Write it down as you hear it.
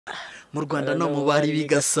mu Rwanda no mu bari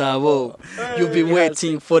bigasabo. You be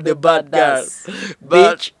waiting for the bad girls,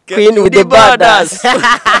 bitch queen with the badass.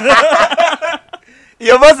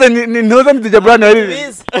 Iyo bose ni ntuza DJ Brianne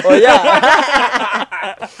yari. Oya.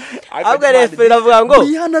 Abwo refe iravuga ngo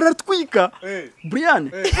Brianne aratwika.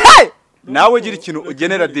 Brianne. Nawe gira ikintu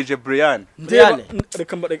ugenera DJ Brianne. Brianne.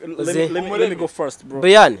 Let me go first, bro.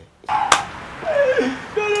 Brianne.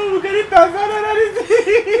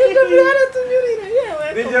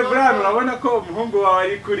 DJ Brianne urabona ko umuhungu wawe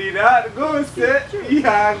ari kurira rwose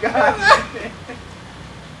ihangane.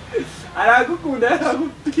 Aragukunda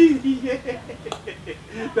aragupiriye.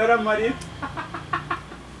 Daramari.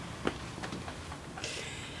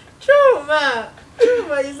 Chuma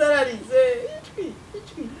izararize.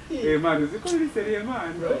 Man, uzi ko uri seriye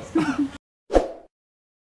man.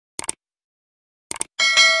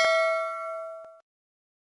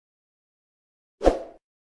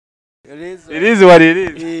 It is what it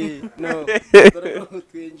is. No.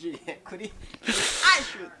 Kuri.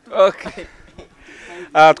 Okay.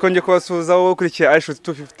 Twongeye kubasuhuza wowe ukurikiye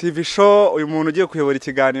SKY2 TV show. Uyu muntu ugiye kuyobora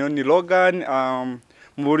ikiganiro ni Logan.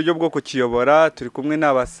 Mu buryo bwo kukiyobora turi kumwe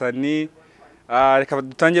n'abasani. Reka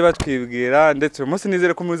dutangiye batwibwira ndetse uyu munsi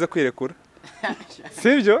nizere ko muze kwirekura.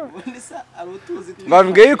 Sibyo?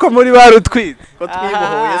 Bambwiye ko muri barutwitse. Ko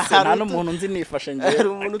twibohoye se Nta n'umuntu nzi nifashe ngiye. hari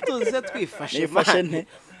umuntu tuzi se twifashe. Nifashe nte.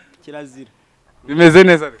 Kirazira. Bimeze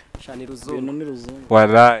neza. Shani ruzungu. Ibintu ni ruzungu.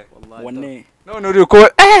 Wallahi. Wane. None uri ko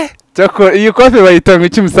cyako iyi kofe bayitanga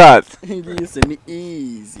iki musaza? Ngiye se ni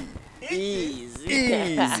easy.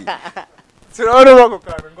 Easy. Siroro bako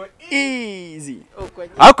kantu ngo Easy.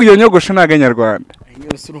 ako iyo nyogosho naga Nyarwanda.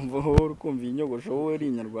 Nyose urumva ho urukumva inyogosho wowe ari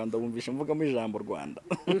Nyarwanda wumvisha mvugamo ijambo Rwanda.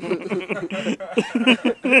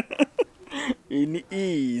 Ini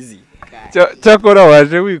easy. Cyakora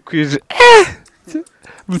waje wikwije.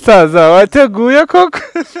 Musaza wateguye koko.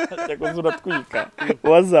 Cyako zuratwika.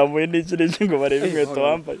 Wazamuye n'ikirenge ngo barebe inkweto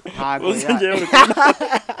wambaye. Uzongeye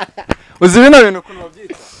Uzi bino bintu kuno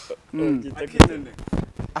babyita.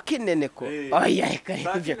 Akineneko. Oya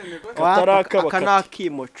ivyo. Katarakaba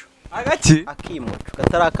Kanakimoco. Agaki? Akimoco.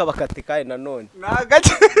 Katarakaba katikari nanone.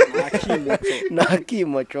 Nagaki.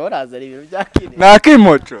 Nakimoco orazari ibintu byakine.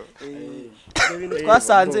 Nakimoco.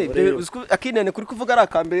 Twasanze akinene kuri kuvuga ari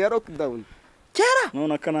akambere ya lockdown. Kera.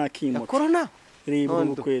 none kanakimoco. Corona. Ribu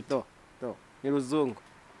bukweto. Ni ruzungu.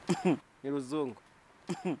 Ni ruzungu.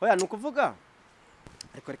 Oya nukuvuga.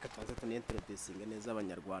 Ariko reka twaze tunintroducinga neza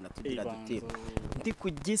Abanyarwanda tugira duti ndi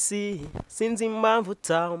kugisi sinzi impamvu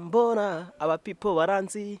tambona aba people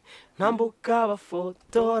baranzi ntambuka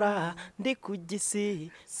bafotora ndi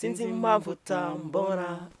kugisi sinzi impamvu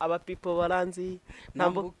tambona aba people baranzi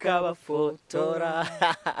ntambuka bafotora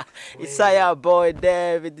Isaya boy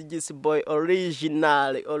David gisi boy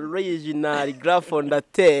original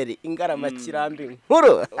grafondateri ingarama kirambi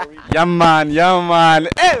nkuru Yaman.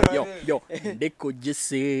 Yo ndiko gisi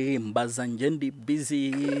mbaza nje ndi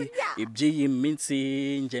busy ibyiyi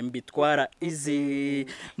minsi nje mbitwara easy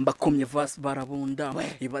mbakomye vas barabunda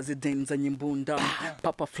ibaze denzanye imbunda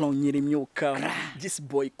papa flow nyiri imyuka this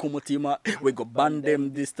boy kumutima we go band them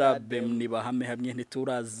disturb them niba hamwe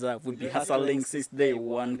ntituraza we be hustling since day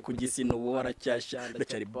one kugisi no wara cyasha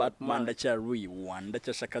ndacari Batman ndacari one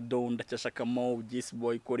ndacashaka don ndacashaka mo this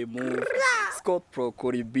boy kuri move Scott Pro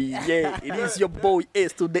kuri B yeah it is your boy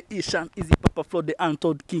S to the SEAN EAZY papa flow the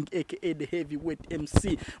untold king aka the heavyweight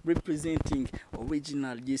MC representing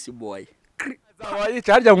original Jesse boy.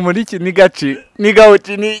 Wayica harya muri iki ni gaci ni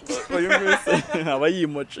gawuci ni Uyu mwese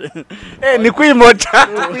abayimoce. ni kwimoca.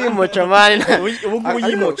 kwimoca mani Ubu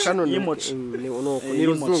yimoce. Ni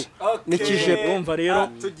ruzungu. Ni kije Umva rero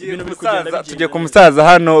ibintu biri kugenda Tujye ku musaza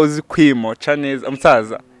hano uzi kwimoca neza.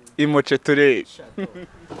 Umusaza imoce ture.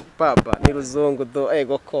 Papa ni ruzungu do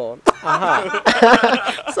ego ko. Aha.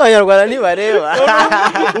 So Abanyarwanda ni bareba.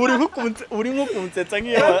 uri nkukunsetsa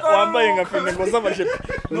nkiyo wambaye nka pine ngo z'abajepe.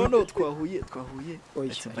 No twahuye.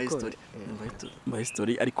 By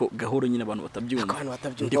story ariko gahoro nyine abantu batabyumva.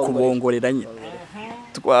 Ndi kubongoreranye.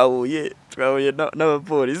 Twahuye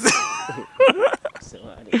n'abapolisi.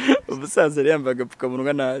 Umusaza yambaye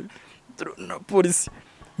agapfukamunwa nabi. Na polisi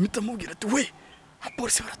mitamubwira ati we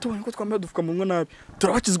apolisi baratubonye ko twambaye dupfukamunwa nabi.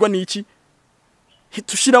 Turabakizwa n'iki?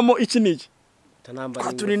 Hitushiramo iki niki?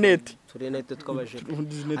 Turinete twabajepe.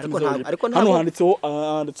 Ariko hano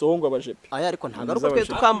handitseho ngo abajepe. Aya ariko ntagaruka twe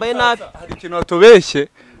tukambaye nabi. Hari ikintu watubeshye.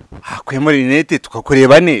 Hakwemo rinete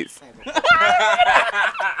tukakureba neza.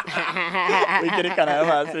 wikerekana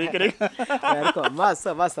amaso ariko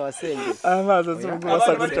amaso wasengeye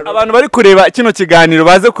abantu bari kureba kino kiganiro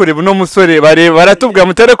baze kureba uno musore bareba baratubwira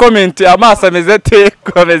mutere comment amaso ameze ate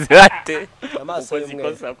komeze ate amaso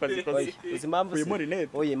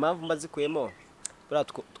oye impamvu mbazikuyemo bura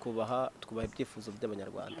twubaha ibyifuzo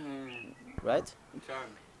by'Abanyarwanda right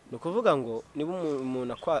nukuvuga ngo niba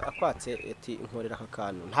umuntu akwatse ati nkorera aka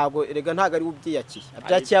kantu ntabwo erega ntago ari ubyiyakiye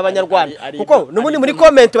abyakiye Abanyarwanda kuko nubundi muri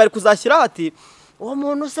comment bari kuzashyira ati uwo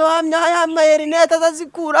muntu se wamyaye rinete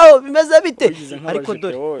azazikuraho bimeze bite ariko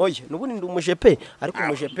dore oye nubundi ndi umujepe ariko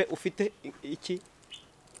umujepe ufite iki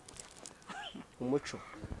umuco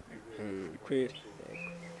kweri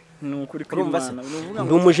nukuri kwimana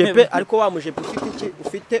ndi umujepe ariko wa mujepe ufite iki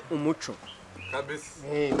ufite umuco kabisa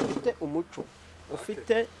ufite umuco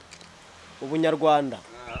ufite ubunyarwanda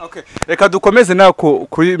okay reka dukomeze nako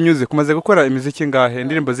kuri music umaze gukora imiziki ngahe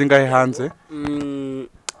indirimbo zingahe hanze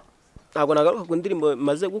ntabwo nagaruka ku ndirimbo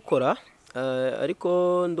maze gukora ariko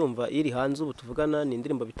ndumva iri hanze ubu tuvugana ni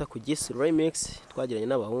indirimbo bita ku Gisi remix twagiranye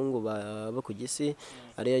n'abahungu ba ku Gisi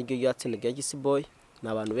ari ryo yatsinda rya Gisi boy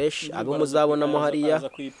n'abantu benshi abo muzabonamo hariya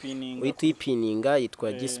witwipininga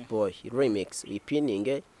yitwa Gisi boy remix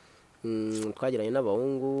wipininge twagiranye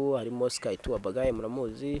n'abahungu harimo SKY2 abagaye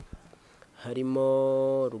muramuzi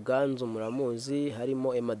harimo Ruganzu muramuzi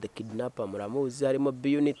harimo Emma the Kidnapper muramuzi harimo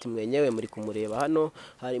B-Unit mwenyewe muri kumureba hano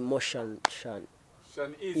harimo SEAN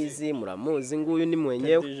EAZY muramuzi nguyu ni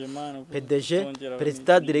mwenyewe PDG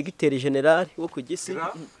President Directeur General wo ku Gisi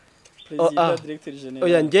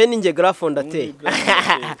oya nje ninge grand fondateur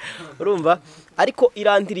urumva ariko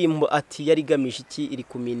irandirimbo ati yari gamisha iki iri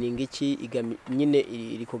ku meaning iki nyine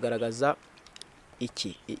iri kugaragaza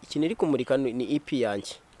iki niri kumurika ni EP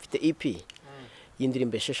yanjye mfite EP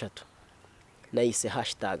y'indirimbo 6 nayise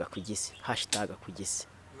 #kugisi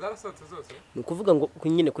zarasatse zose nukuvuga ngo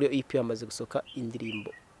nyine kuri EP yamaze gusoka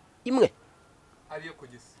indirimbo imwe ariyo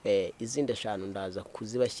kugisi izindi 5 ndaza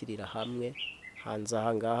kuzibashyirira hamwe hanze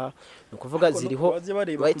ahangaha nukuvuga ziriho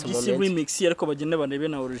right moment remix ariko bagende banebe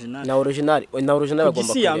na original bagomba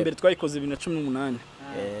kugisi ya mbere twayikoze 2018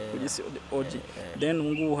 kugisi OG then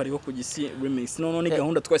ngubu hariho kugisi remix none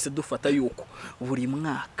gahunda twese dufata yuko buri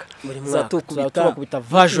mwaka zatukubita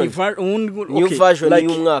version new version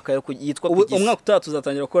y'umwaka yitwa kugisi umwaka utatu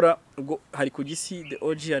tuzatangira gukora hari kugisi the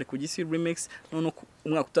OG hari kugisi remix none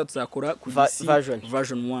umwaka utatu tuzakora kugisi version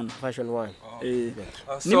 1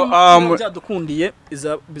 so byadukundiye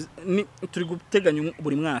turi guteganya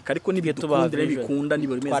buri mwaka ariko nibihe dukundira bikunda ni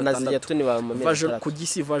buri mezi atandatu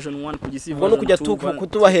kugisi version 1 kugisi version 2 kujya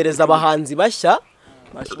kutubahereza abahanzi bashya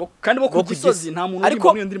kandi bo kugisozi nta muntu uri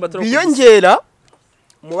muri ndirimbo atari biyongera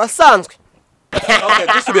mu basanzwe okay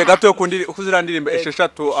dusubiye gato yo kuzira ndirimbo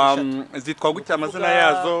 6 zitwa gutya amazina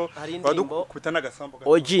yazo badukubita n'agasambo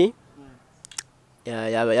OG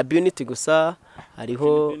ya B-Unit gusa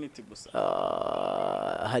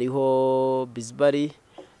hariho Bizbari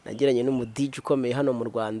nagiranye n'umu DJ ukomeye hano mu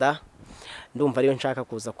Rwanda ndumva ariyo nshaka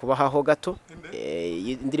kuza kubahaho gato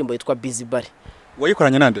indirimbo yitwa Bizbari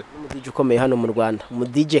wayikoranye nande n'umu DJ ukomeye hano mu Rwanda umu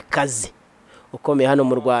DJ kazi ukomeye hano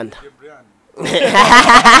mu Rwanda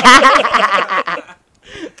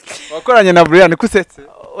wakoranye na Brianne kusetse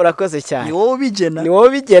urakoze cyane ni wowe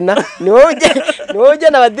bigena ni wowe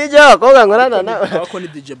ugena aba DJ bakobwa ngo nana ako ni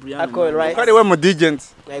DJ Brianne kari we mu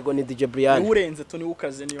DJs yego ni DJ Brianne urenze to ni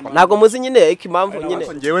ukaze niyo ntago muzi nyine impamvu nyine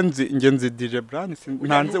ngewe nzi DJ Brianne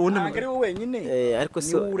ntanze wundi ari wowe wenyine ariko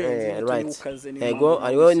so right yego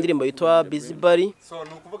ariwo indirimbo yitwa Bizbari so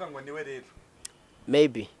nukuvuga ngo niwe rero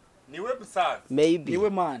maybe niwe busaza maybe niwe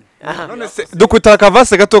man none se dukutaka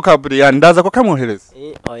vase gato ka Brianne ndaza ko kamwohereza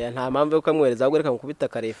oya nta mpamvu yo kamwohereza ahubwo reka mukubita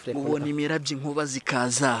karefre ubona imirabye inkuba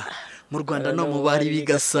zikaza mu Rwanda no mu bari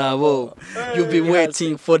bigasabo you be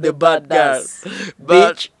waiting for the bad girls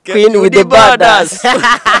bitch queen with the badass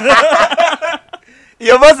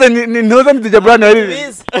iyo bose ni ntuza ni DJ Brianne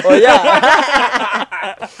yari oya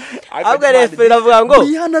ahubwo refre iravuga ngo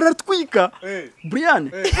Brianne aratwika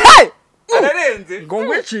Brianne ararenze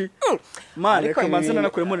ngongweki man reka manzana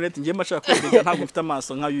nakore muri net ngiye mashaka kwiga ntabwo mfite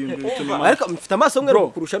amaso nka yimbi bituma ariko mfite amaso umwe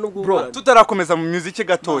kurusha n'ubwo tutarakomeza mu music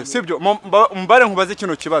gatoye sibyo mbare nkubaze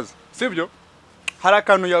kino kibazo sibyo hari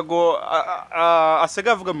akantu yago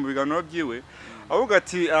asega avuga mu biganiro byiwe avuga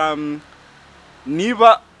ati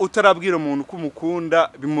niba utarabwira umuntu ko umukunda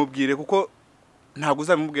bimubwire kuko ntabwo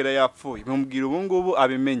uzabimubwira yapfuye bimubwira ubu ngubu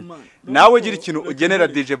abimenye nawe gira ikintu ugenera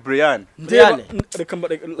DJ Brianne reka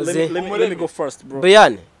let me go first bro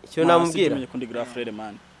Brianne icyo namubwira kundi grafrere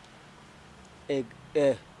man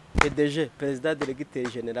PDG President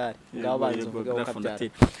Directeur General ngabo banze kuvuga ko kabyara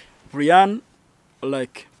Brianne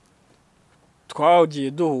like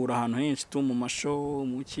twagiye duhura ahantu henshi tu mu mashow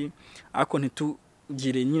muki ariko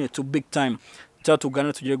ntitugire nyine tu big time cyangwa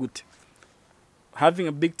tugana tugire gute having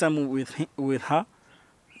a big time with her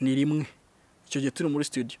ni rimwe icyo gihe turi muri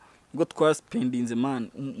studio ubwo twaspendinze man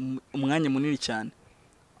umwanya munini cyane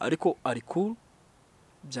ariko ari cool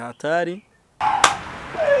byatari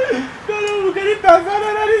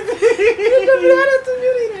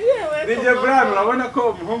Nijye Brianne urabona ko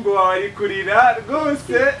umuhungu wawe ari kurira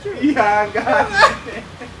rwose ihangane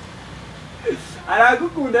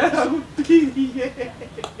aragukunda aragupiriye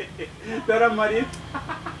daramarira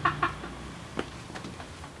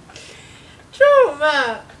Chuma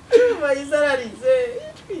izararize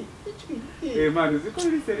man uzi ko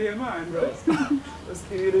uri seriye man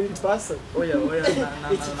ibintu bipasa oya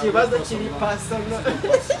iki kibazo kiri pasa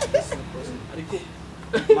ariko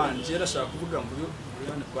man jera shaka kuvuga ngo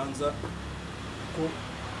Brianne kwanza ko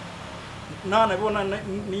nabibona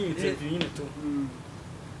ni interview nyine tu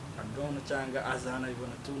ndabona cyangwa azana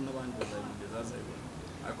ibona tu n'abandi bazayimugeza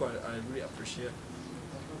ariko I really appreciate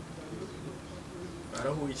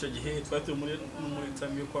araho icyo gihe twari muri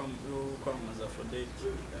time yo kwamamaza for date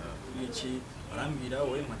iki arambwira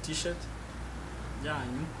wowe ma t-shirt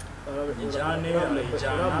yanyu ijyane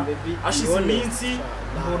arayijyana ashize iminsi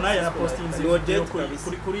mbona yarapostinze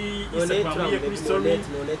kuri Instagram ye kuri story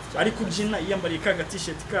ari kubyina yiyambariye ka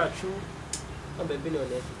t-shirt kacu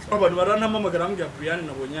abantu baranamamagara ambwira Brianne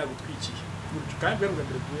nabonye yagutwikiye kandi bwambwira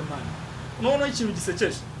mbere man none ikintu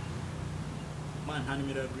gisekeje man nta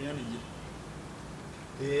nimero ya Brianne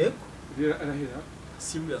ngira arahira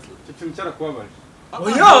seriously ikintu cyarakubabaje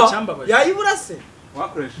yayibura se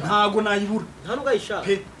wakoresha ntago nayibura nta nugayishaka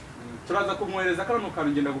turaza kumwohereza kano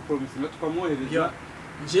kantu ngenda gupromisinga tukamwohereza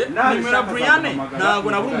nje nimero Brianne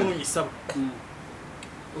ntago nabura umuntu nyisaba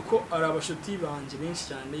uko ari abashuti banje benshi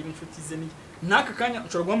cyane y'inshuti ze naka kanya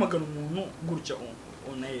nshobora guhamagara umuntu gutya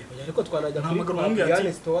onaye ariko twanajya kuri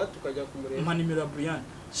Brianne store tukajya kumureba mpa nimero ya Brianne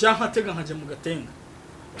cyangwa atega nkajya mu gatenga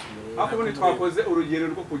ako bone twakoze urugero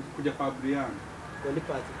rwo kujya kwa Brianne ni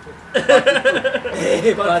party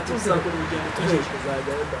tuzakora urugendo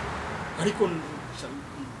tuzajya ariko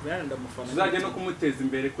Brianne ndamufana tuzajya no kumuteza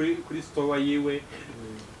imbere kuri store yiwe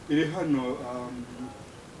iri hano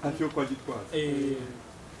hafi yo kwa Gitwaza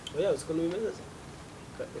oya uziko nubimeze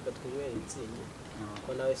reka twumwere itsinye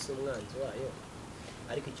ko nawe si umwanzi wayo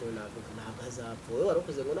ariko ikintu ntabwo azapfa wowe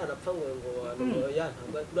warakuze ngo nanapfa ngo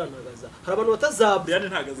ntagaza hari abantu batazapfa Brianne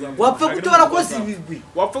ntagazapfa wapfa gute warakoze ibigwi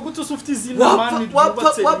wapfa gute ufite izina mani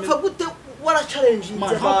wapfa gute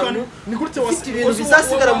waracalenjinze abantu ni gute ufite ibintu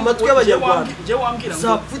bizasigara mu matwi y'Abanyarwanda je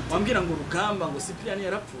wambwira ngo Rugamba ngo Cyprien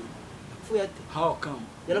yarapfuye yapfuye ate how come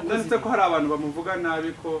yarakoze ko hari abantu bamuvuga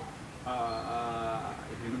nabi ko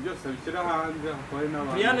ibintu byose bishyira hanze hakaba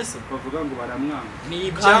n'abantu bavuga ngo baramwanga ni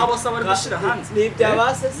ibyabo se bari gushyira hanze ni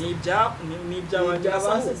ibyabase ni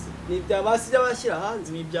ibyabanyirase ni ibyabase by'abashyira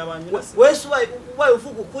hanze ni ibyabanyirase wese ubaye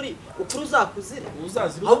uvuga ukuri uzakuzira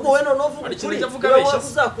ahubwo we none uvuga ukuri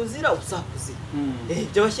uzakuzira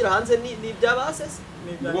ibyo bashyira hanze ni ibyabase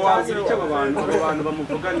ngo wabwira icyo abo bantu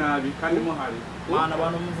bamuvuga nabi kandi muhari abantu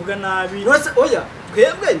bamuvuga nabi oya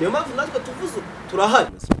twebwe niyo mpamvu natwe tuvuze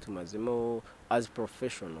turahari tumazemo as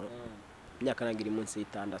professional imyaka nagira munsi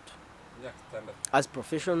y'itandatu as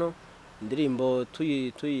professional indirimbo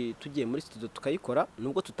tugiye muri studio tukayikora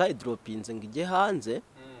nubwo tutayidropinze ngo ijye hanze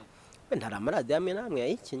ntari amaradiyo amwe namwe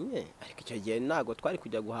yayikinye ariko icyo gihe ntago twari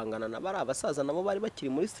kujya guhangana na bari abasaza nabo bari bakiri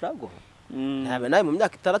muri struggle nawe mu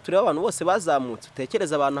myaka 6 rero abantu bose bazamutse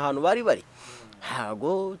utekereza abantu ahantu bari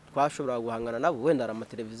ntago twashobora guhangana nabo wenda ari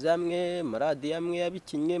amateleviziyo amwe amaradiyo amwe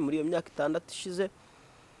yabikinye muri iyo myaka 6 ishize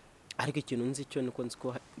ariko ikintu nzi cyo nuko nzi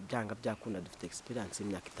ko byanga byakunda dufite experience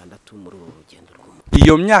y'imyaka 6 muri uru rugendo rw'umuntu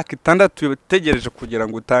iyo myaka 6 utegereje kugira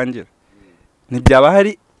ngo utangire ntibyaba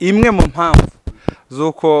hari imwe mu mpamvu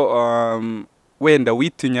zuko wenda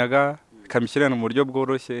witinyaga kamishyirana mu buryo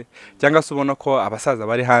bworoshye cyangwa se ubona ko abasaza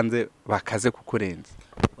bari hanze bakaze kukurenza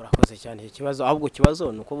urakoze cyane ikibazo ahubwo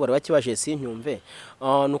kibazo nuko bari bakibaje sinyumve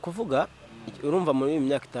nukuvuga urumva muri iyi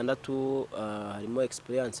myaka 6 harimo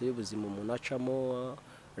experience y'ubuzima umuntu acamo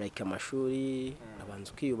like amashuri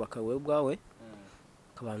abanza ukiyubaka wewe bwawe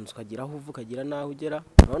kabanza ukagira aho uvuka agira naho ugera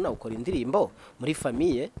urabona ukora indirimbo muri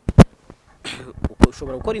famille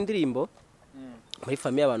ushobora gukora indirimbo muri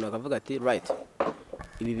famille abantu bakavuga ati right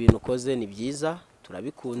ibi bintu ukoze ni byiza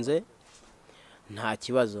turabikunze nta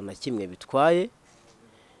kibazo na kimwe bitwaye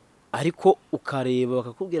ariko ukareba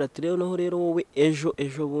bakakubwira ati rero wowe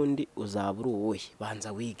ejo bundi uzabura wowe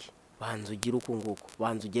banza wige banza ugire uko nguko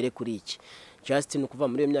banza ugere kuri iki just no kuva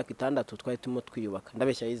muri iyo myaka 6 twari tumo twiyubaka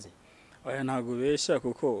ndabeshya izi oya ntago besha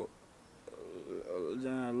kuko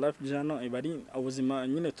life journal iba ari ubuzima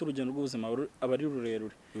nyine turugendo rw'ubuzima aba ari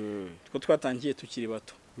rurerure two twatangiye tukiri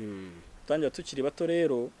bato tukiri bato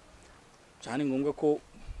rero cyane ngombwa ko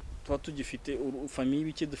tuba tugifite famille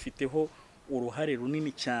bike dufiteho uruhare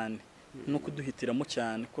runini cyane no kuduhitiramo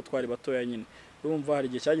cyane ko twari batoya nyine urumva hari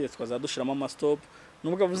igihe cyageze twazadushiramo ama stop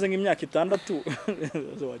nubwo avuze nk'imyaka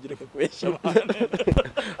 6 wagira ko kwesha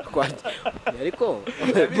abantu ariko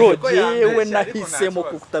bro jewe nahisemo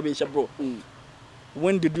kukutabesha bro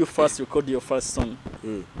when did you first record your first song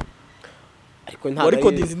ariko nta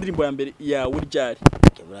recordings indirimbo ya mbere yawe ryari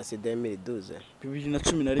burase 2012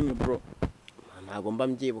 2011 bro ntago mba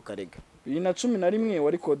mbyibuka rega 2011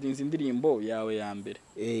 wa recordings indirimbo yawe ya mbere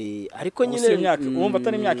ariko nyine urumva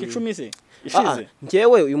atari imyaka 10 se ishize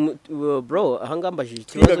njyewe bro ahangambajije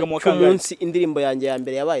ikibazo cy'umunsi indirimbo yanjye ya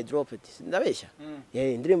mbere yabaye dropped ndabeshya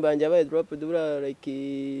indirimbo yanjye yabaye dropped bura like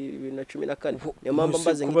 2014 niyo mpamvu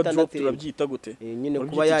mbaze nk'itandatu turabyita gute nyine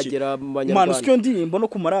kuba yagera mu man Banyarwanda usiyo ndirimbo no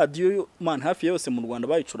ku maradiyo man hafi yose mu Rwanda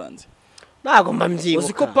bayicuranze ntago mba mbyibuka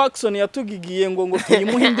uziko Paxson yatugigiye ngo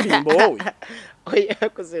tuyimuhe indirimbo wowe oya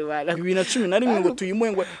yakoze bana 2011 ngo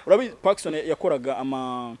tuyimuhe ngo urabi Paxson yakoraga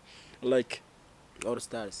ama like All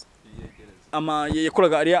Stars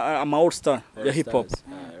yakoraga ari ama All Star ya hip hop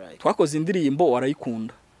twakoze indirimbo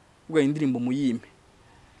warayikunda ubwo indirimbo muyime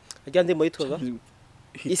ajya ndimo yitwaga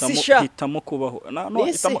hitamo kubaho no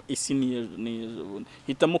hitamo isi ni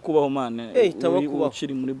hitamo kubaho man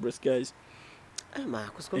ukiri muri Breast Guys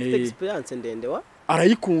kuko mfite experience ndende wa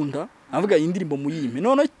arayikunda avuga indirimbo muyime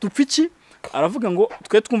none tupfiki aravuga ngo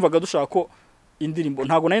twe twumvaga dushaka ko indirimbo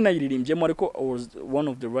ntago nari nayiririmbyemo ariko I was one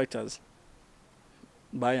of the writers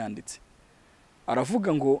bayanditse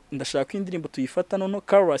aravuga ngo ndashaka indirimbo tuyifata none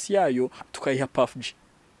chorus yayo tukayiha Puff G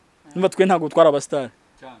nimba twe ntago twara abastar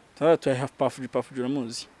tukayiha Puff G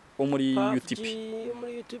uramuzi wo muri YouTube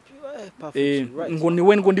ngo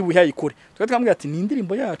niwe ngo ndi buyayikore twatambwiye ati ni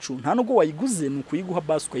indirimbo yacu nta nubwo wayiguze nukuyiguha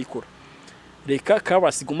basi ukayikora reka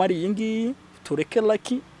chorus igumari yingi tureke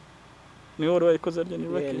Lucky niwe wari wayikoze arya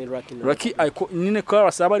ni Lucky nyine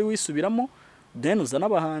chorus aba ari wisubiramo then uzana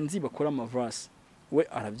abahanzi bakora amaverse we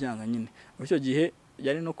arabyanga nyine icyo gihe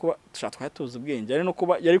yari no kuba twatoza ubwenge yari no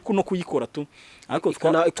kuba yari no kuyikora tu ariko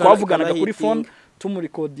twavuganaga kuri phone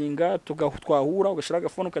tumurecordinga twahura ugashira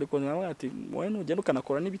agafone ukarikodinga ati wowe nugenda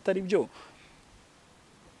ukanakora nibitari byo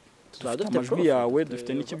amajwi yawe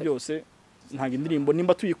dufite n'iki byose ntago indirimbo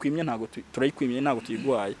nimba tuyikwimye ntago turayikwimye ntago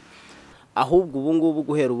tuyigwaye ahubwo ubu ngubu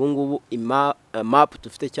guhera ubu ngubu map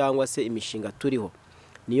dufite cyangwa se imishinga turiho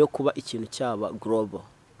niyo kuba ikintu cyaba global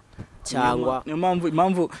cyangwa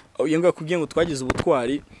impamvu yenga kugiye ngo twagize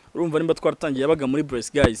ubutwari urumva nimba twaratangiye yabaga muri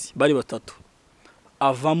Breast Guys bari batatu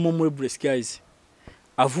avamo muri Breast Guys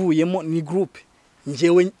avuyemo ni group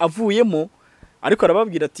njewe avuyemo ariko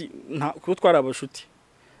arababwira ati nta kuko twarabashuti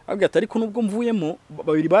abwira ati ariko nubwo mvuyemo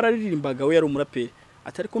babiri bararirimbaga we yari umuraperi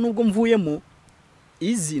ati ariko nubwo mvuyemo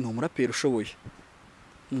Eazy no umuraperi ushoboye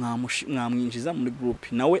mwamwinjiza muri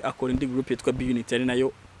group nawe akora indi group yitwa B-Unit ari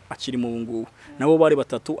nayo akiri mu bungu nabo bari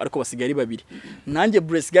batatu ariko basigaye babiri nanjye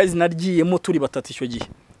Breast Guys nargiyemo turi batatu icyo gihe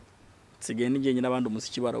sigaye nigenge nabandi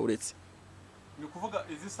umuziki barawuretse ni kuvuga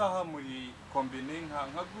izi saha muri combine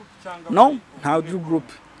nka group cyangwa no nta group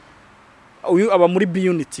uyu aba muri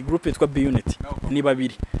B-Unit group yitwa B-Unit ni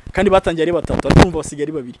babiri kandi batangiye ari batatu ariko umva basigaye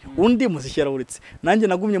ari babiri undi muziki yarawuretse nanjye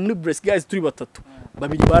nagumye muri Breast Guys turi batatu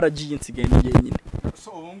babiri baragiye nsigaye nigenge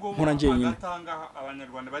so ubungubu agatanga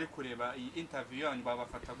Abanyarwanda bari kureba iyi interview yanyu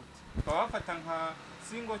babafata gute babafata nka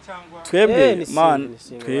single cyangwa twebwe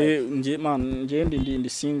nje ndi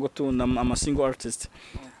single tu ama single artist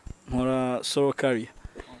nkora solo career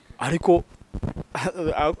ariko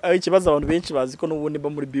ikibazo abantu benshi bazi ko n'ubundi ba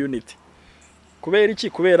muri B-Unit kubera iki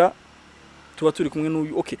kubera tuba turi kumwe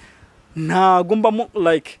n'uyu okay ntago mbamo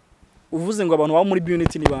like uvuze ngo abantu baba muri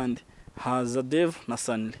B-Unit ni bande haza Dev na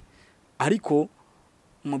Sanle ariko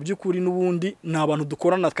mu byukuri n'ubundi ni abantu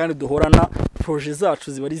dukorana kandi duhorana projet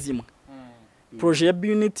zacu ziba ari zimwe projet ya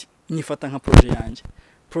B-Unit nyifata nka projet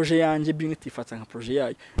yanjye B-Unit ifata nka projet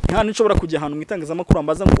yayo nta nishobora kujya ahantu mwitangaza makuru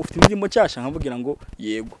ambaza ngo ufite indirimbo cyashya nkavugira ngo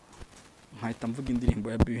yego nkahita mvuga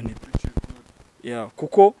indirimbo ya B-Unit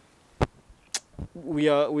kuko we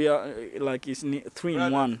are like is 3 in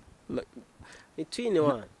 1 like 2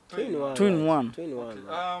 in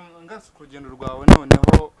 1 ngasi kugenda rwawe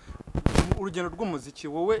noneho urugendo rw'umuziki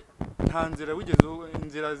wowe nta nzira wigeze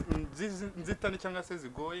inzira nzitane cyangwa se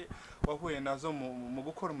zigoye wahuye nazo mu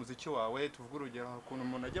gukora umuziki wawe tuvuga urugero ukuntu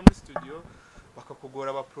umuntu ajya muri studio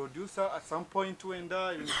bakakugora aba producer at some point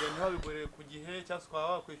wenda ibintu byawe ntibabigore ku gihe cyangwa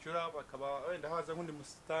ukaba wakwishyura bakaba wenda haza nk'undi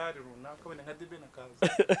musitari runaka wenda nka Dibe nakaza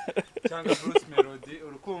cyangwa Bruce Melody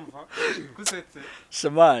urukumva kusetse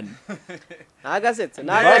shamani nagasetse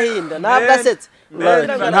nagahinda nabgasetse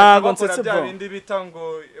ntago nsetse bro bindi bita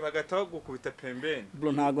ngo bagataho gukubita pembeni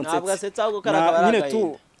bro ntago nsetse nabgasetse ahubwo karagabara nyine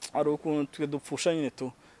tu ari ukuntu twe dupfusha nyine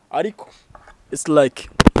tu ariko it's like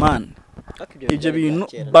man ibyo bintu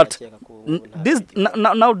but this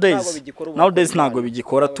nowadays ntago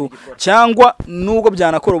bigikora tu cyangwa nubwo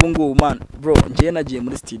byanakora ubu ngubu man bro ngiye nagiye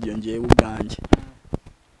muri studio ngiye ubwanjye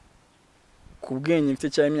ku bwenge mfite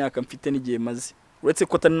cyane imyaka mfite n'igihe maze uretse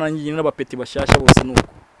ko atari nanjye n'abapeti bashyashya bose nuko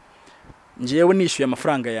ngiyewe nishyuye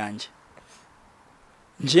amafaranga yanjye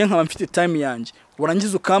ngiye nkaba mfite time yanjye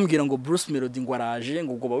warangiza ukambwira ngo Bruce Melody ngo araje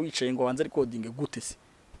ngo ugoba wicaye ngo banze recording gute se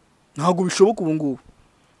ntago bishoboka ubu ngubu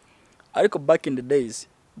ariko back in the days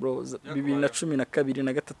bro 2012 na 3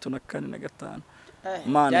 na 4 na 5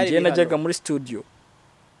 man ngiye najyaga muri studio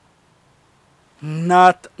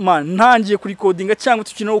ntangiye kuri recording cyangwa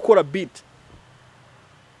tukina gukora beat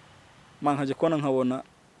man nkajya kubona nkabona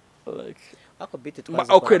like ako beat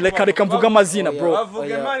okay reka mvuga amazina bro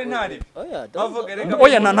avuga imari ntari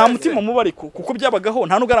oya nta mutima muba ariko kuko byabagaho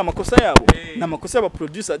nta nugara amakosa yabo na amakosa y'aba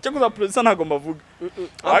producer cyangwa za producer ntago mbavuga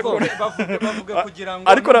bavuga kugira ngo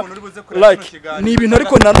ariko umuntu uri buze kureba like ni ibintu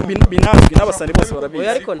ariko binazwi n'abasani bose barabizi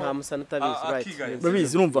oya ariko nta musana utabizi right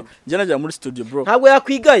babizi urumva njye najya muri studio bro ntabwo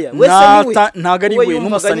yakwigaya wese niwe ntago ari we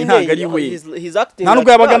n'umusani ntago ari we nta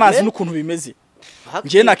nubwo yabaga nazi n'ukuntu bimeze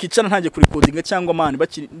njye nakicara ntangiye kuri recording cyangwa man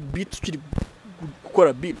bakiri beat ukiri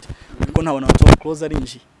gukora beat kuko ntabona Tom Close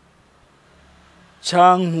arinjiye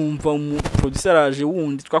cyangwa mu producer araje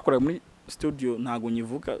wundi twakoraga muri studio ntago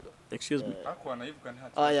nyivuga excuse me akwana yivuga nta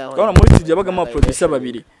twabona muri studio yabagamo producer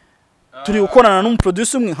babiri turi gukorana n'umu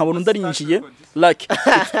producer umwe nkabona undarinjiye like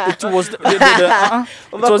it was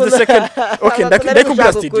the second okay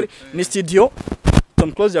ndakubwira studio ni studio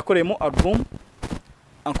Tom Close yakoreyemo album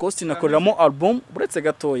Ankosti nakoreramo album buretse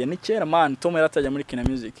gatoya ni kera man Tom yaratajya muri Kina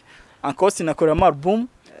Music Ankosti nakoreramo album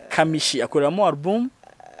Kamishi akoreramo album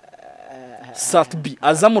Satbi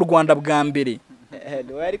aza mu Rwanda bwa mbere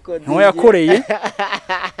no yakoreye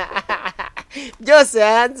byose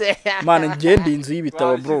hanze man ngende inzu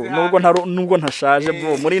y'ibitabo bro nubwo ntashaje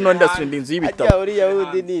bro muri ino industry ndi inzu y'ibitabo ajya uri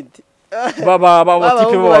Yahudi niti baba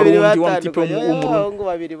tipe b'abarundi wa tipe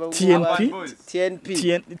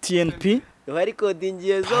TNP hari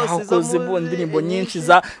kodingiye zose zo mu ndirimbo nyinshi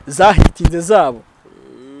zahitinze zabo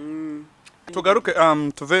tugaruke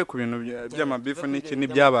tuve ku bintu by'amabifu n'iki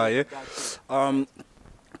n'ibyabaye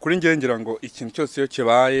kuri ngira ngo ikintu cyose iyo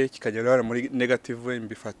kibaye kikagera muri negative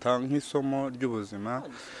mbifata nk'isomo ry'ubuzima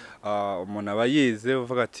umuntu aba yize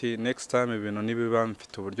uvuga ati next time ibintu nibiba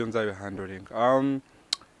mfite uburyo nzabihandoringa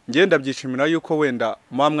ngenda byishimira yuko wenda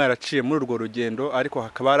muba mwaraciye muri urwo rugendo ariko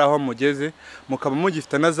hakaba ari aho mugeze mukaba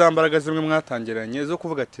mugifite na za mbaraga zimwe mwatangiranye zo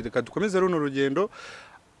kuvuga ati reka dukomeze runo rugendo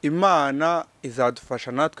Imana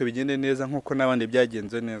izadufasha natwe bigende neza nkuko nabandi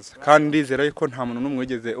byagenze neza kandi ndizera yuko nta muntu n'umwe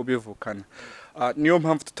wigeze ubivukana niyo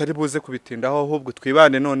mpamvu tutari buze kubitindaho ahubwo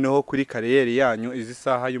twibane noneho kuri kariyeri yanyu izi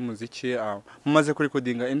saha y'umuziki mumaze kuri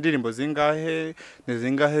kodinga indirimbo zingahe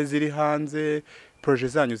nezingahe ziri hanze projet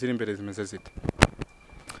zanyu ziri imbere zimeze zite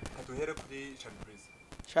duhere kuri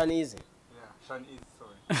SEANEAZY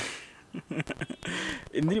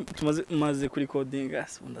indirimbo tumaze kuri kodinga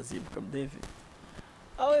ndazibuka David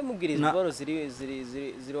awe mubwiriza boro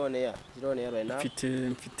ziri on air right now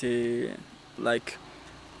mfite like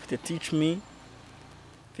mfite teach me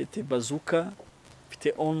mfite bazooka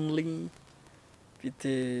mfite only mfite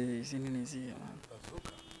SEANEAZY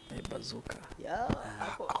bazooka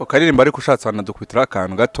ako karirimba ariko ushatse banadukubitira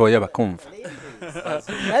akantu gatoya bakumva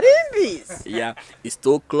narimbisi it's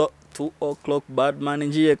 2 o'clock bad man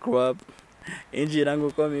ngiye club injira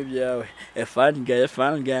ngukoma ibyawe a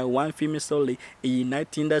fun guy one film solely iyi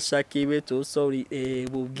night ndashakiwe to sorry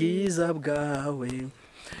ubwiza bwawe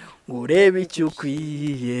ngurebe icyo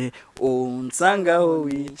ukwiye unsangaho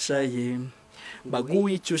wicaye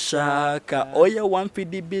baguha icyo ushaka oya one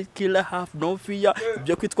feed beat killer have no fear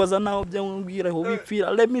ibyo kwitwaza naho byamubwira aho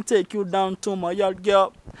bipfira let me take you down to my yard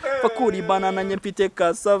girl bakuri banana nyepite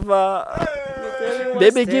kasava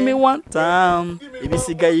baby give me one time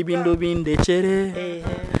ibisigaye ibindu bindekere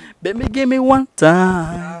baby give me one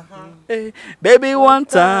time baby one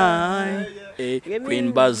time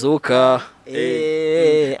Queen Bazooka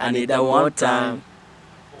I need a one time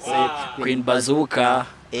Queen Bazooka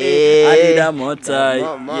I need a more time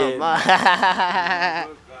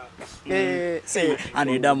Say, I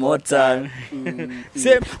need a more time.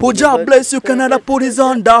 Say, who job bless you, Canada put his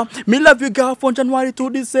under. Me love you, girl, from January to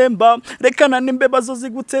December. Rekana nimbeba zozi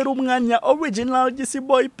gutera umwanya. Original GC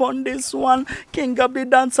boy pon this one. King of the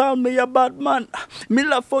dance, me a bad man. Me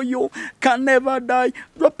love for you, can never die.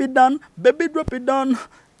 Drop it down, baby, drop it down.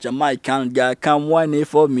 Jamaican girl, come whine it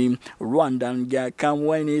for me. Rwandan girl, come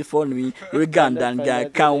whine it for me. Ugandan girl,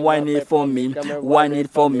 come whine it for me. Whine it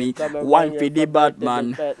for me. Whine for the bad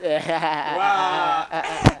man.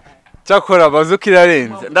 Cyakora bazukira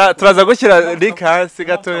renze. Turaza gushyira link hasi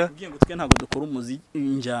gatoya. Twe ntago dukora umuziki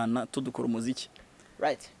injana, tudukora umuziki.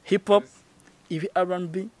 Right. Hip hop, ibi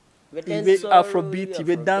R&B, ibi Afrobeat,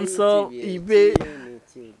 ibi dancehall, ibi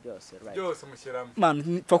Byose mushyiramo.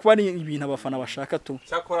 man, fakwa ni ibintu abafana bashaka tu.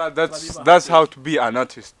 Cyakora that's how to be an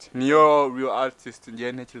artist. Niyo real artist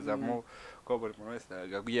ngiye ntekerezamo ko buri muntu wese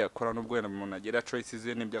agagiye akora nubwo wenda umuntu agira choices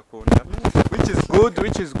ze n'ibyo akunda. Which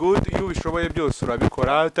is good. Iyo ubishoboye byose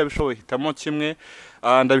urabikora, utabishoboye hitamo kimwe.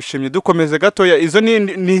 Ndabishimye dukomeze gatoya. Izo ni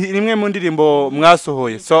rimwe mu ndirimbo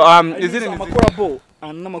mwasohoye. So izindi amakorabo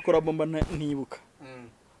n'amakorabo mba ntibuka.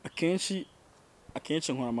 Akenshi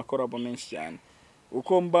nkora amakorabo menshi cyane.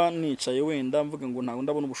 Uko mba nicaye wenda mvuga ngo ntago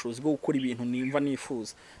ndabona ubushobozi bwo gukora ibintu nimva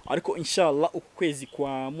nifuza. Ariko inshallah ukwezi kwa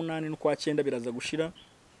 8 no kwa 9 biraza gushira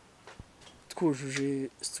twujuje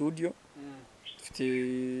studio. Dufite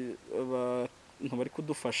abantu bari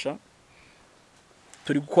kudufasha.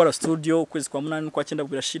 Turi gukora studio ukwezi kwa 8 no kwa 9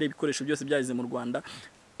 birashira ibikoresho byose byazize mu Rwanda.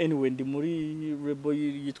 Anyway ndi muri label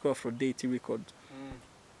yitwa Aphrodite Record.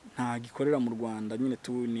 Nta gikorera mu Rwanda nyine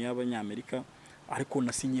tu ni y'Abanyamerika ariko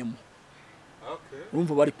nasinyemo.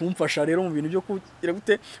 Urumva bari kumfasha rero mu bintu byo kugira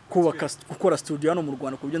gute kubaka gukora studio hano mu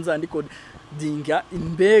Rwanda kubyo nzandiko dinga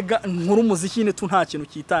imbega nkuru muziki ne tu nta kintu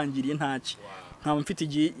kitangiriye ntaki. Nkaba mfite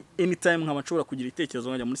igihe anytime nkaba nshobora kugira itekerezo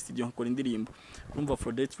nkajya muri studio nkora indirimbo. Urumva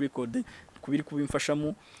Aphrodite Record kubiri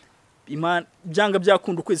kubimfashamo Imana byanga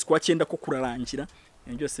byakunda ukwezi kwa 9 ko kurarangira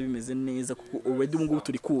ibyo byose bimeze neza kuko already ubu ngubu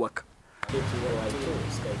turi kubaka.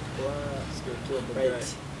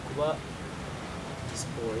 Kuba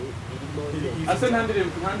asa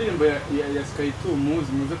ntandirimbo ya SKY2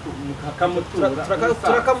 muze mukamutura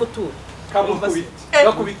turakamutura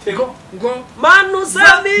bakubite ngo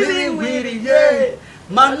manuza mibingwiriye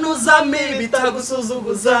manuza mibi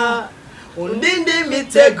tagusuzuguza undindi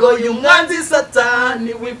mitego y'umwanzi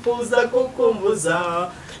satani wifuza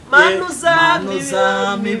kukumbuza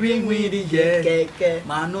manuza mibingwiriye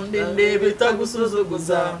manundindi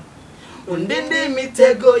bitagusuzuguza undindi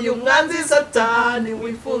mitego y'umwanzi satani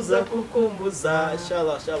wifuza kukumbuza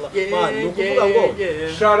inshallah man nukuvuga ngo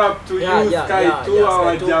shout out to you SKY2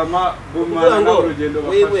 abajama bumana n'urugendo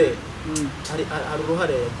bafashe wewe hari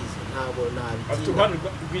uruhare yagize ntabwo nabi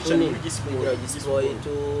bwicanye igisboy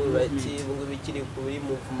to right bungu bikiri kuri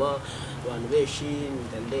movement abantu benshi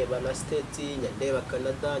ndeba na state ndeba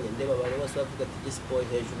Canada ndeba abantu bose bavuga ati igisboy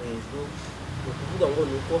hejuru nukuvuga ngo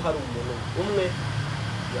nuko hari umuntu umwe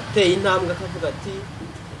yateye intambwe akavuga ati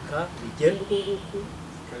ka bigenda ukunguku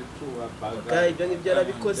ibyo ngibyo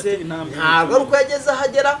yarabikoze ntabwo ari uko yageze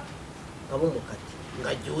ahagera nkabumukati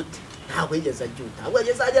ngajyute ntabwo yigeze ajyuta ntabwo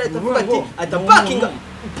yageze ahagera atavuga ati atapakinga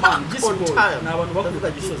n'abantu bakuruka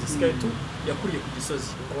Gisozi SKY2 yakuriye ku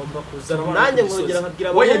Gisozi ngomba kuzana nanjye ngongera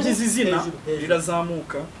nkabwira we yagize izina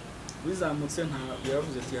rirazamuka bizamutse nta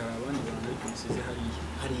yaravuze ati hari abandi bantu bari kumusize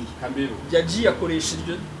hariya Kambiru yagiye akoresha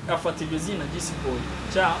iryo afata iryo zina Gisboy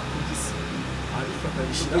cya Gisi arifata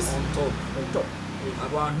rishira on top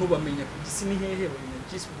abantu bamenya Gisi ni hehe bamenya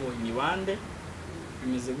Gisboy ni bande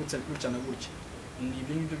bimeze gutya na gutya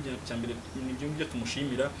nibyo ngibyo byambere nibyo ngibyo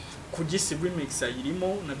tumushimira ku Gisi remix ayirimo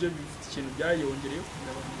nabyo bifite ikintu byayongereye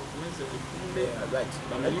abantu bakomeze bikunde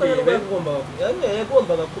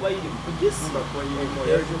yagombaga kuba yiri ku Gisi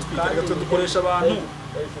kandi dukoresha abantu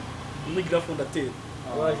muri grafondateur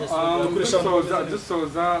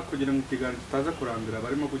dusoza kugira ngo ikiganiro tutaza kurambira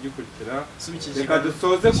barimo kugikurikira reka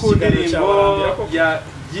dusoze ku ndirimbo ya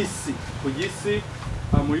Gisi ku Gisi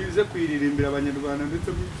amurize kwiririmbira Abanyarwanda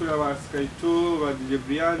ndetse n'utura ba SKY2 ba DJ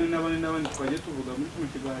Brianne n'abandi twagiye tuvuga muri kino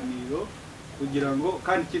kiganiro kugira ngo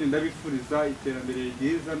kandi ikindi ndabifuriza iterambere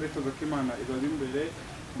ryiza ndetse ko Imana ibaza imbere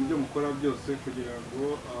mu byo mukora byose kugira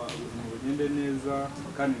ngo ubuzima bugende neza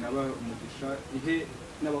kandi naba umugisha ihe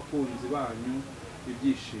n'abakunzi banyu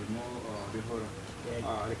ibyishimo bihora.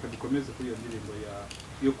 Reka dukomeze kuri iyo ndirimbo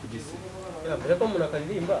yo ku Gisi. Mbere ko umuntu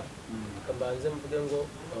akaririmba kambanze mvuge ngo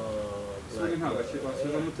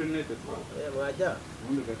basubiza mu trinete mwajya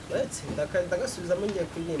ndagasubizamo ngiye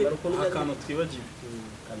kuririmba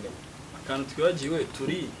akantu twibagiwe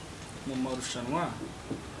turi mu marushanwa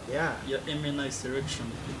ya MNI selection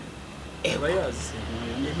abayazi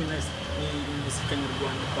ni muzika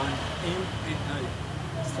nyarwanda band MNI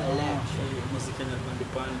muzika nyarwanda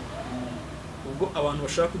band. Ubwo abantu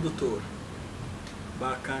bashaka kudutora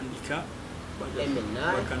bakandika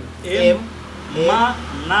M ma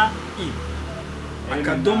na I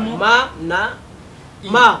akadomo ma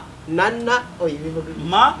na oyi bivuga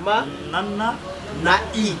ma na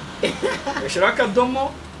I bashira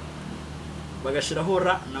akadomo bagashiraho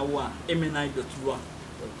ra na wa mni.rw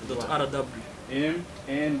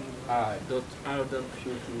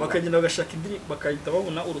bakagenda bagashaka indirimbo bakahita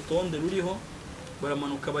babona urutonde ruriho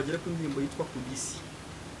baramanuka bagera ku ndirimbo yitwa kugisi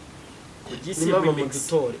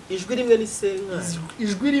remix. Ijwi rimwe ni senka,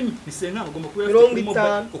 ijwi rimwe ni senka. Ugomba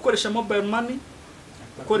kuba ukoresha mobile money,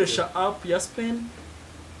 ukoresha app ya Spain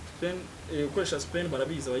ukoresha Spain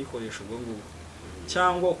barabizi abayikoresha ubwo ngubu,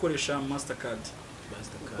 cyangwa ukoresha Mastercard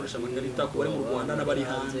ukoresha amakarita ku bari mu Rwanda n'abari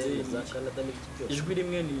hanze. Ijwi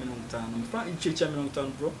rimwe ni 50 igice cya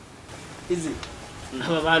 50 bro. Easy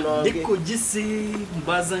aba bantu ndiko gisi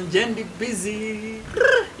mbaza ngendi busy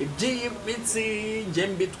ibyimitsi nge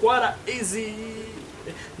mbitwara easy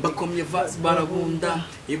bakomye vas barabunda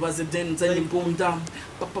ibaze denza n'imbunda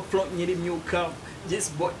papa flow nyiri myuka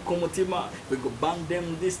yes boy kumutima we go bang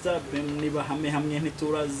them this time niba hamwe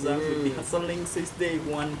ntituraza we be hustling since day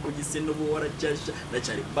one kugisi n'ubu warajasha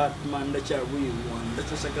ndacari Batman ndacari one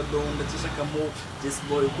ndacashaka don ndacashaka mo yes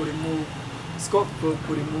boy kuri mu scope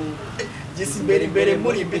kuri mu Jisi mbere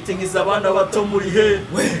muri betting izabana bato muri he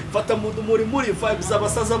fata mudu muri vibes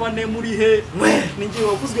abasaza bane muri he ninjye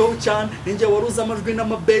wavuzweho cyane ninjye waruza amajwi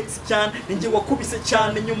n'amabets cyane ninjye wakubise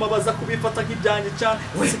cyane nyuma baza kubifata nk'ibyanjye cyane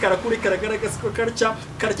sikara kuri karagaragaza ko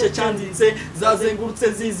karcya cyandinze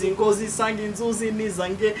zazengurutse zizingo zisanga inzuzi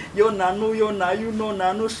nizange yo nanu yo nayu no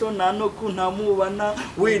nanu sho nano kuntamubana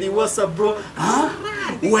wiri wasa bro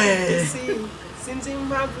we sinzi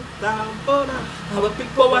impamvu tambona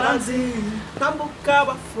abapipo baranzi tambuka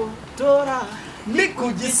bafotora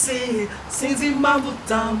nikugisi sinzi impamvu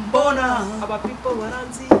tambona abapipo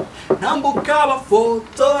baranzi tambuka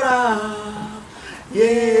bafotora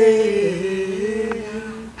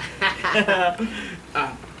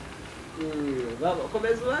baba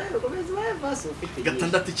komeza basi ufite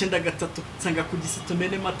 693 nsanga kugisi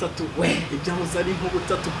tumene matatu ibyahoze ari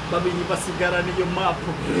nk'ubutatu babiri basigara niyo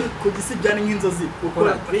mapu kugisi byane nk'inzozi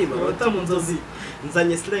ukora prima mu nzozi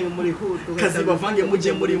nzanye slang muri hudu kazi bavange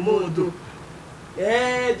mujye muri mudu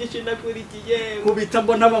gishinda kurikiye kubita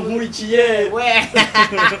mbona bankurikiye we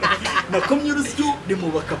nakomye urusyo ndi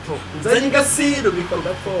mu bakapo nzanye gasiro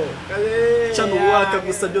bikorwa po cyane waka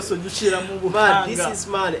gusa byose ushira mu buhanga. This is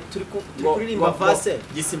man turi kuririmba vase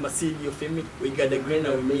gisi masili yo femi we got the green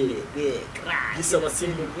of me gisa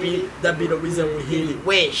masili be that be the reason we heal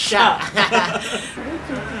we sha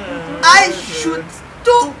I should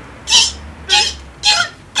do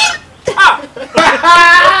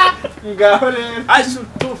I should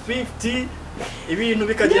 250 ibintu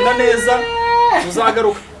bikagenda neza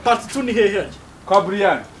tuzagaruka part 2 ni hehe kwa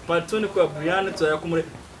Brianne part 2 ni kwa Brianne tuyakumure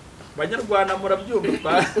Abanyarwanda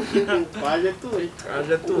murabyumva twaje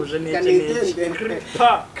tuje n'iki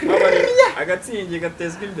pa agatsingi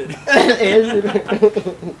gatezwe imbere